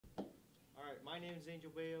name is Angel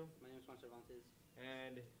Bayo. My name is Juan Cervantes.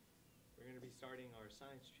 And we're going to be starting our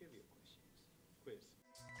science trivia questions. Quiz.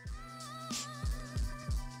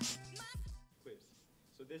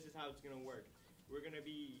 So this is how it's going to work. We're going to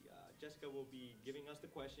be, Jessica will be giving us the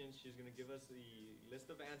questions. She's going to give us the list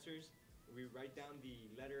of answers. We write down the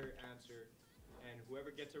letter answer, and whoever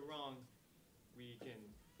gets it wrong, we can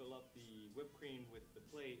fill up the whipped cream with the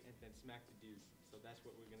plate and then smack the dude. So that's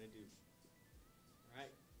what we're going to do. All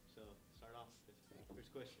right, so start off with the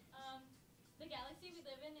first question. The galaxy we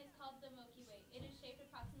live in is called the Milky Way. It is shaped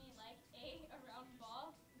approximately like A, a round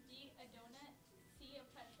ball, B, a donut, C, a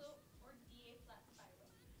pretzel, or D, a flat spiral.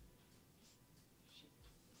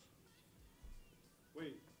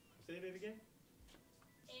 Wait, say that again?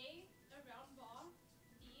 A, a round ball,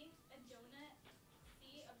 B, a donut,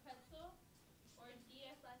 C, a pretzel, or D,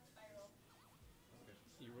 a flat spiral. Okay.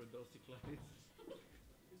 You wrote those declines.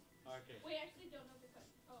 Okay. Wait, I actually don't know the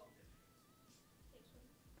question. Oh. Take one.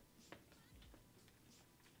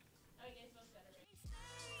 Oh, you guys both got it right.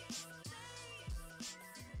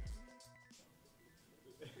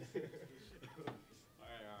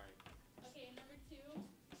 Alright. Okay, number 2.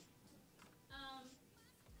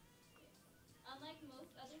 Unlike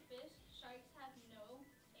most other fish, sharks have no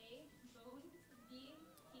A, bones, B,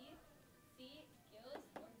 teeth, C, gills,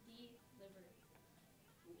 or D, liver.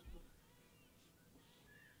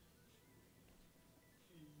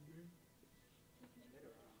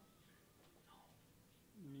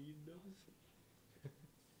 Need those?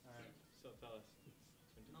 Alright, so tell us.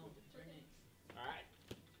 No, Okay. Alright.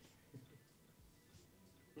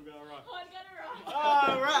 Who got it wrong? Oh, I got it wrong.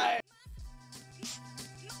 Alright!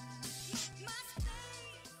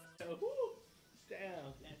 Damn.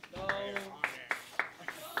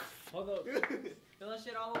 let's go. Hold up. Fill that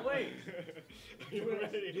shit all the way. Are you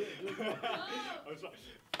ready? Do it. I'm sorry.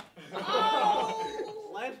 Oh!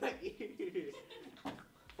 Why my ear?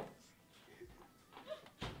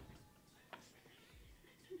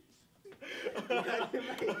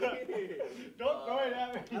 Don't throw it at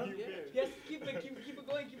me. I don't you care. bitch. Yes, keep it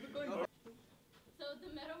going. So the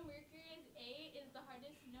metal mercury is A, is the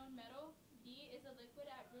hardest known metal, B is a liquid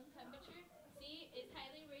at room temperature, C is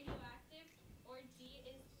highly radioactive, or D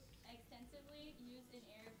is extensively used in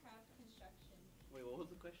aircraft construction. Wait, what was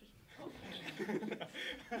the question?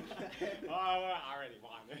 Oh, I already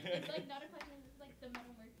won. It's like not a question, it's like the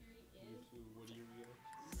metal mercury is. What do you get?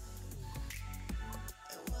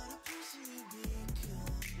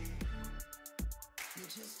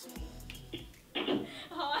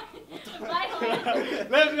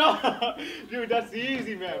 Let's go! Dude, that's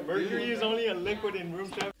easy, man. Mercury is only a liquid in room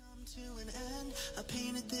temperature. I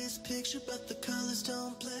painted this picture, but the colors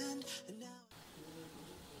don't blend. And now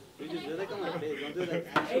You just do like on my face. Don't do like.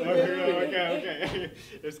 Okay.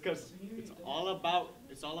 It's because it's all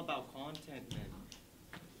about content, man.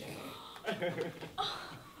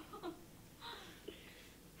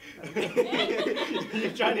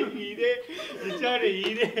 You trying to eat it? You trying to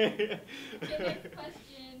eat it? Okay, next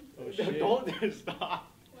question. Oh shit. Don't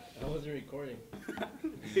stop. I wasn't recording.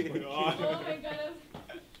 Oh my god.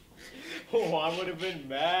 Oh, I would have been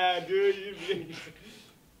mad, dude.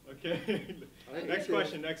 Okay. Next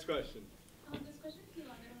question. This question is too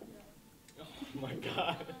long, I don't do that. Oh my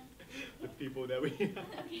god. The people that we have.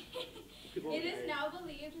 Okay. It is now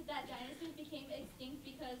believed that dinosaurs became extinct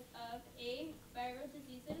because of A, viral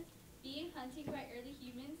diseases, B, hunting by early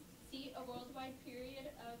humans, C, a worldwide period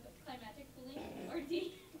of climatic cooling, or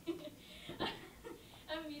D, a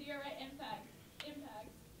meteorite impact.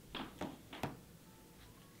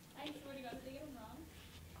 I swear to God, did they get them wrong?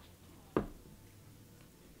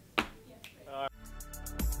 Yes, right.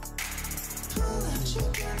 pull out your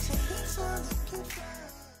guns and let's all look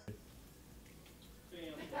at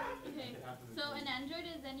Okay, so an android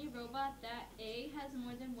is any robot that A, has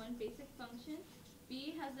more than one basic function,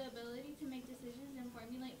 B, has the ability to make decisions and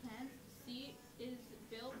formulate plans, C, is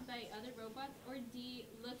built by other robots, or D,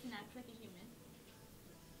 looks and acts like a human.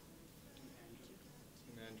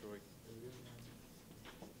 An android.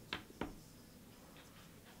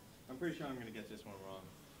 I'm pretty sure I'm gonna get this one wrong.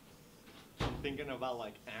 I'm thinking about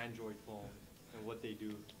like Android phone and what they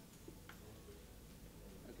do.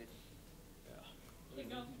 Okay. Yeah. Okay,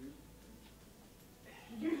 go.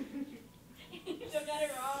 You still got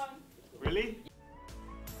it wrong. Really?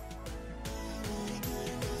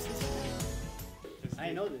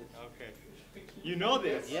 I know this. Okay. You know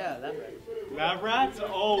this? Yeah, that right. Lab rats?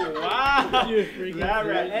 Oh wow! You freaking Lab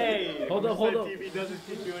rat. freak. Hey. Hold up. TV doesn't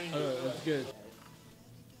teach you anything. That's good.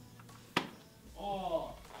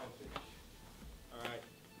 Oh. Alright.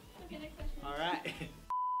 Okay, next question. Alright.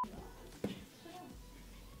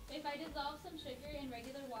 If I dissolve some sugar in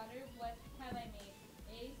regular water, what have I made?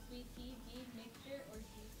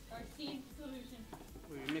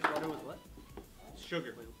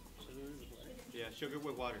 sugar. Wait, sugar with water? Yeah, sugar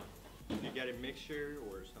with water. You get a mixture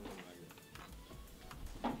or something like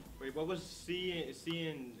that. Wait, what was C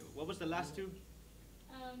and what was the last two?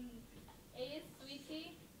 A is sweet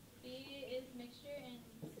tea, B is mixture, and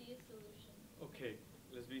C is solution. Okay,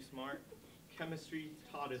 let's be smart. Chemistry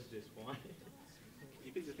taught us this one.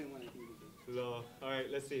 You picked the same one I think you did. Low. All right,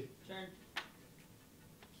 let's see. Turn.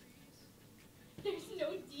 There's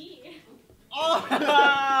no D. Oh,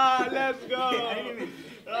 let's go. I didn't even. You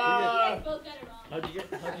guys both got it wrong. How'd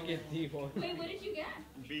you get D1? Wait, what did you get?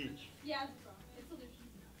 B. Yeah, it's wrong. It's solution.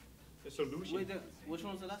 The solution. Wait, which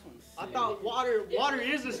one was the last one? I thought water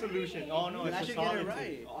is the solution. Oh no, Then I it's a should get solid. it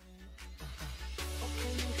right.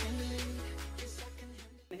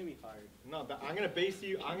 Hit me hard. No, but I'm gonna base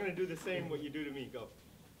you. I'm gonna do the same what you do to me. Go.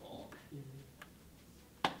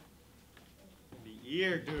 In the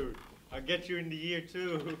ear, dude. I'll get you in the ear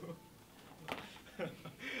too.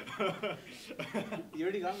 You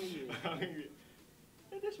already got me here.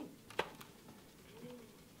 Hey, this one.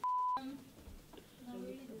 No, we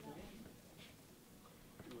didn't do that one.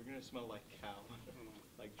 We're gonna smell like cow,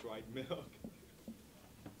 like dried milk.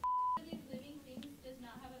 Which of these living things does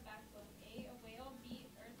not have a backbone? A whale, B,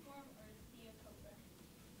 earthworm, or C, a cobra?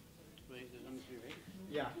 Wait, there's only 3, right?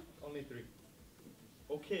 Yeah, only 3.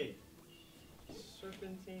 Okay.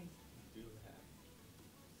 Serpentines do have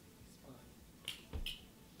spines.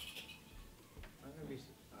 I'm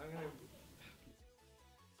gonna.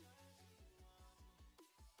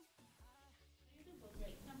 You do both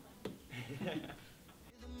right. It's not fun.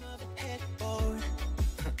 Rhythm of a headboard.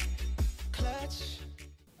 Clutch.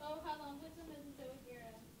 Oh, how long was the Mesozoic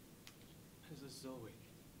era? Mesozoic.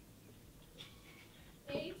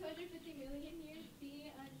 A, 250 million years,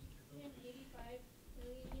 B, 185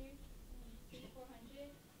 million years, C,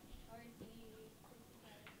 400, or D,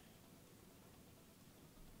 65.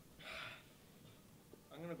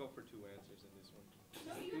 I'm gonna go for 2 answers in this one.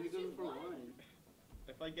 No, you Maybe have to go choose for one. one.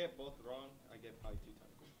 If I get both wrong, I get probably 2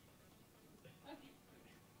 times. Okay.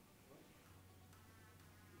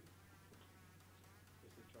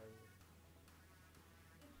 Just to try.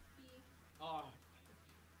 It's B. Ah.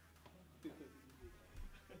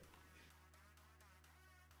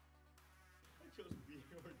 I chose B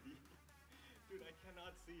or D. Dude, I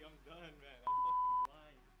cannot see. I'm done, man. I'm fucking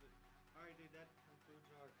blind. Alright, dude, that concludes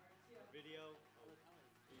our video of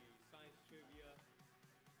the science trivia.